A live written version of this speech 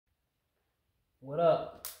What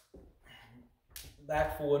up?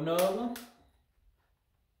 Back for another one.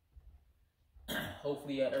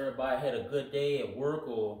 Hopefully everybody had a good day at work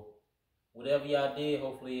or whatever y'all did.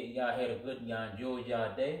 Hopefully y'all had a good and y'all enjoyed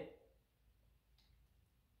y'all day.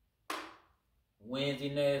 Wednesday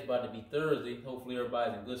now is about to be Thursday. Hopefully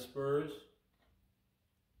everybody's in good spirits.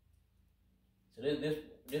 So this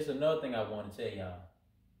is another thing I want to tell y'all.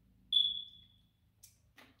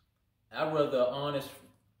 I'd rather an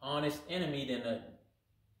honest enemy than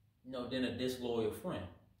a disloyal friend.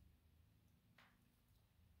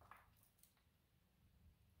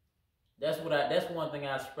 That's one thing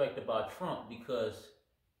I respect about Trump, because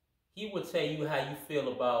he would tell you how you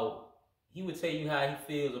feel about he would tell you how he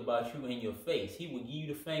feels about you in your face. He would give you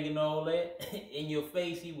the finger and all that in your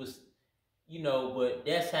face. He was, but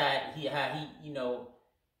that's how he I'd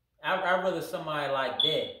rather somebody like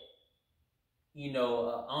that, an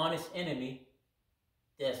honest enemy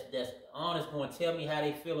that's honest, going to tell me how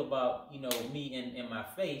they feel about, me in my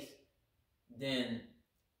face, than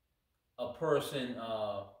a person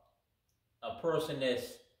that's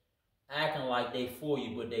acting like they for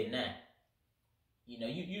you, but they not.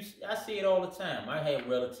 I see it all the time. I have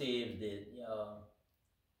relatives that,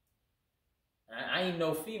 I ain't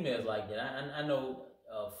know females like that. I know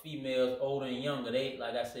females older and younger. They,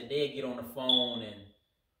 like I said, they get on the phone, and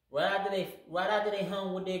right after they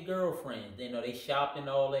hung with their girlfriends, they shopped and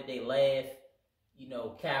all that. They laugh,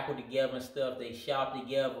 cackle together and stuff. They shop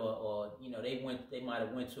together, or they might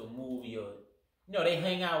have went to a movie, or they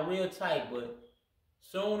hang out real tight. But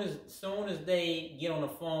soon as they get on the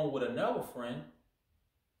phone with another friend,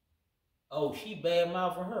 oh, she bad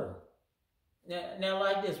mouthing her. Now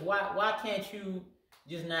like this, why can't you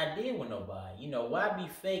just not deal with nobody? Why be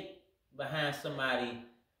fake behind somebody?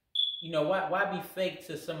 Why be fake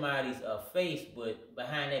to somebody's face, but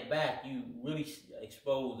behind their back you really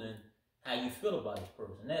exposing how you feel about this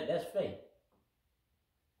person? That's fake.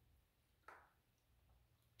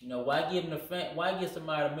 Why give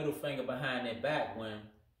somebody a middle finger behind their back when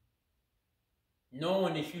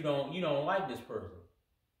knowing that you don't like this person?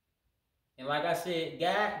 And like I said,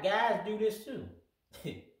 guys do this too.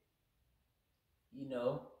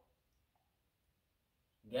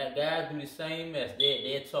 Guys do the same mess.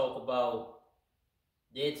 They talk about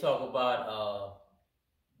their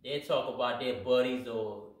buddies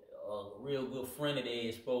or a real good friend of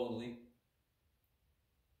theirs, supposedly.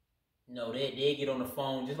 They get on the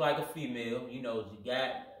phone just like a female. A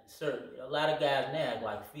lot of guys now act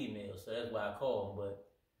like females, so that's why I call them. But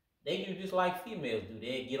they do just like females do.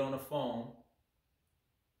 They get on the phone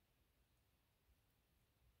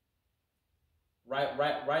right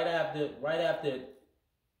after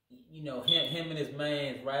him and his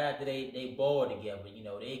mans, right after they ball together.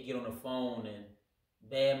 They get on the phone and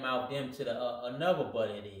badmouth them to the another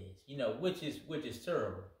buddy of theirs. Which is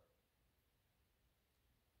terrible.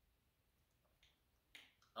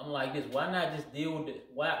 I'm like this. Why not just deal with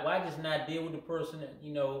why just not deal with the person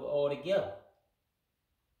all together?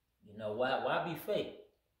 Why be fake?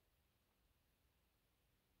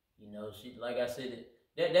 Like I said,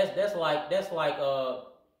 that's like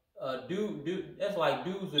dudes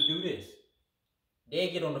that do this. They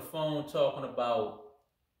get on the phone talking about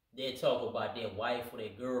their wife or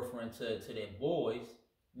their girlfriend to their boys,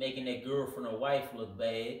 making their girlfriend or wife look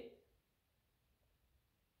bad.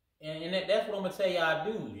 And that's what I'm gonna tell y'all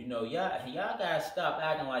dudes. Y'all guys stop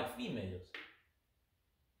acting like females.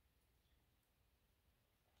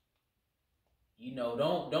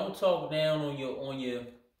 Don't talk down on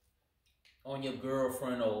your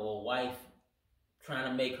girlfriend or wife,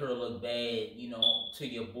 trying to make her look bad, to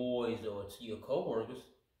your boys or to your coworkers.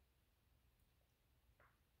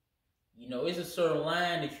 It's a certain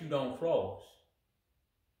line that you don't cross.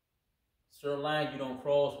 Certain lines you don't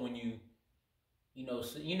cross when you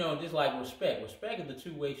just like respect. Respect is a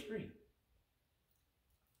two-way street.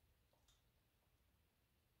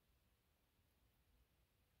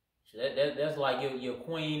 So that's like your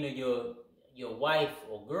queen or your wife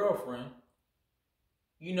or girlfriend.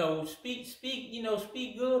 Speak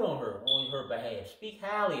good on her behalf. Speak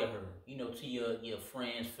highly of her. To your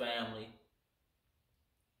friends, family.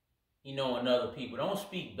 And other people. Don't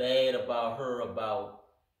speak bad about her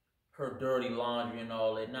dirty laundry and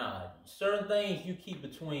all that. Nah, certain things you keep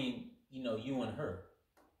between you and her.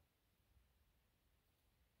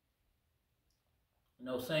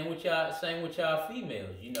 Same with y'all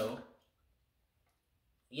females.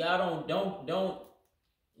 Y'all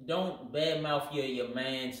don't badmouth your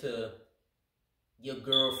man to your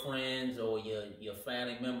girlfriends or your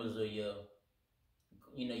family members or your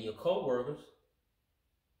coworkers.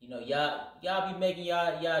 Y'all be making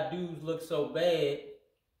y'all dudes look so bad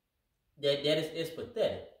that is it's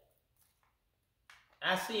pathetic.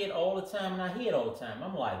 I see it all the time and I hear it all the time.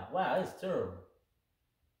 I'm like, wow, it's terrible.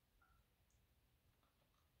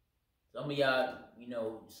 Some of y'all,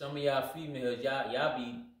 some of y'all females,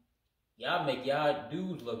 y'all make y'all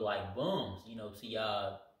dudes look like bums, to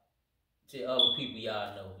y'all, to other people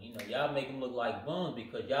y'all know. Y'all make them look like bums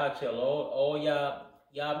because y'all tell all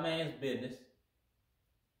y'all man's business.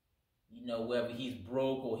 Whether he's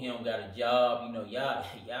broke or he don't got a job, y'all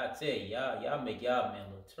tell y'all make y'all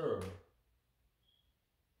man look terrible.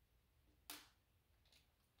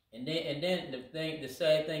 And then the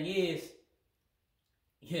sad thing is,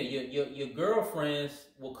 your girlfriends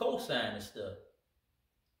will co-sign and stuff.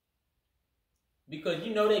 Because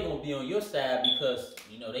they gonna be on your side because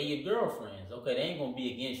they your girlfriends. Okay, they ain't gonna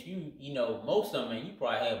be against you. Most of them, man, you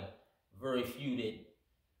probably have very few that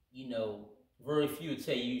very few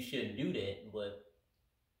tell you shouldn't do that. But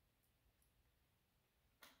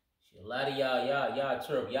a lot of y'all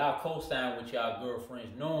terrible. Y'all co-sign with y'all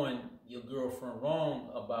girlfriends, knowing your girlfriend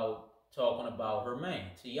wrong about talking about her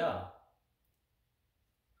man to y'all,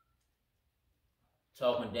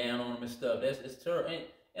 talking down on them and stuff. It's terrible.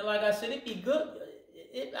 And like I said, it be good.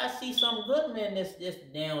 I see some good men that's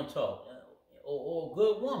down talk, or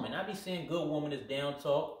good woman. I be seeing good woman that's down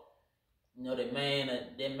talk. That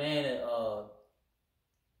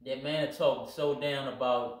man talk so down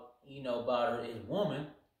about about his woman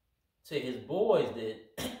to his boys that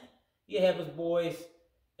he have his boys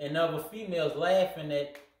and other females laughing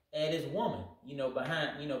at his woman,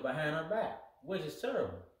 behind her back, which is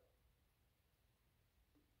terrible.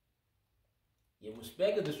 Yeah,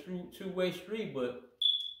 respect is a two-way street, but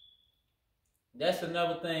that's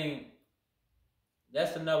another thing.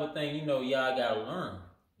 That's another thing, y'all gotta learn.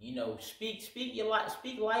 Speak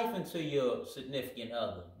life into your significant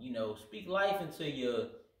other. Speak life into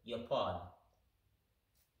your partner.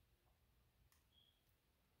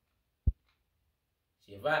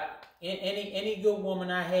 See, if any good woman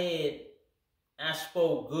I had, I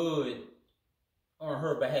spoke good on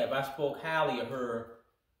her behalf. I spoke highly of her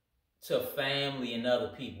to family and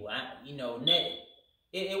other people.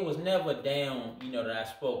 It was never down, that I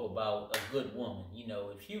spoke about a good woman.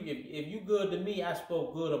 If you good to me, I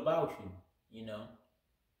spoke good about you.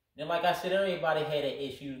 And like I said, everybody had their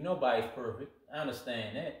issues. Nobody's perfect. I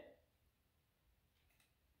understand that.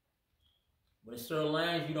 But there's certain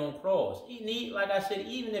lines you don't cross. Like I said,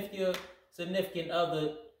 even if your significant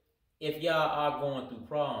other, if y'all are going through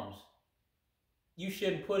problems, you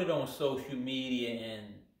shouldn't put it on social media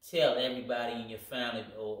and tell everybody in your family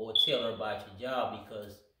or tell her about your job,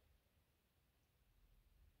 because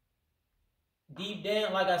deep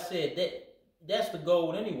down, like I said, that's the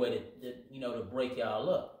goal anyway, to break y'all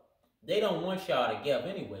up. They don't want y'all together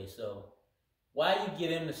anyway, so why you give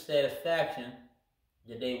them the satisfaction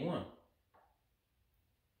that they want?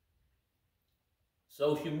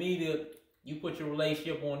 Social media, you put your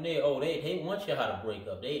relationship on there, they want y'all to break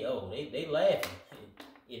up. They laughing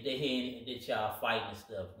if they hear that y'all fighting and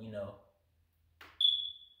stuff,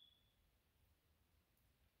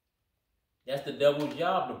 That's the devil's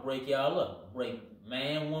job, to break y'all up. Break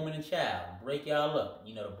man, woman, and child. Break y'all up.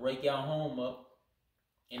 To break y'all home up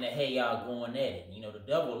and to have y'all going at it. The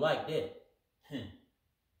devil like that.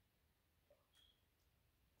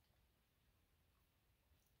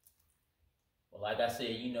 Well, like I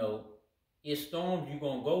said, it's storms you're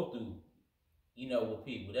going to go through, with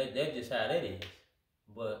people. That's just how that is.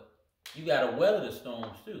 But you got to weather the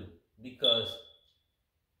storms too, because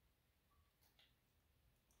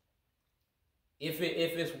if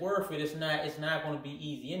it's worth it, it's not going to be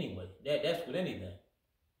easy anyway. That's with anything.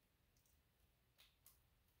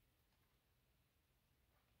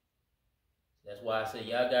 That's why I say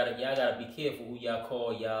y'all gotta be careful who y'all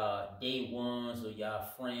call y'all day ones or y'all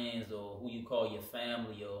friends, or who you call your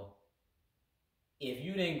family. Or if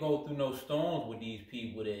you didn't go through no storms with these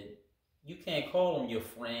people, that you can't call them your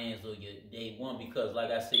friends or your day one, because like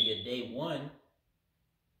I said, your day one,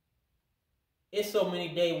 it's so many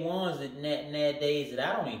day ones that nowadays that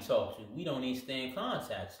I don't even talk to. We don't even stay in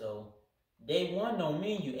contact. So day one don't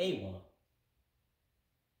mean you A1.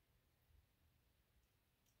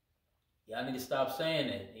 Y'all need to stop saying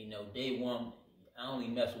that. Day one, I only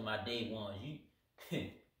mess with my day ones.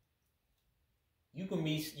 You can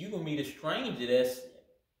meet a stranger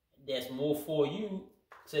that's more for you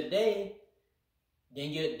today than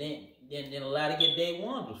a lot of your day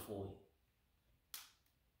ones was for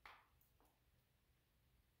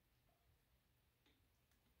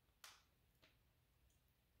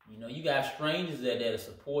you. You got strangers that'll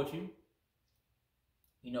support you.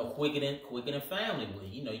 Quicker than family would.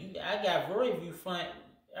 I got very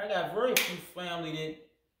few family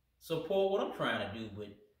support what I'm trying to do, but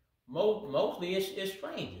mostly it's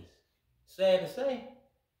strangers. Sad to say.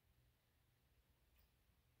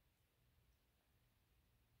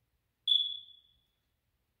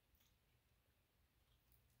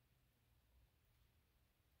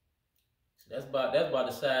 So that's about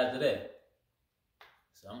the size of that.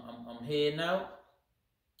 So I'm heading out.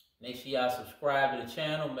 Make sure y'all subscribe to the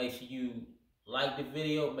channel. Make sure you like the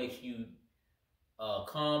video. Make sure you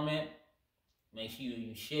comment. Make sure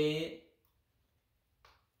you share it.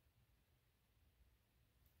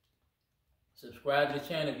 Subscribe to the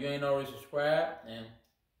channel if you ain't already subscribed. And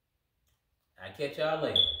I'll catch y'all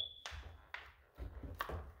later.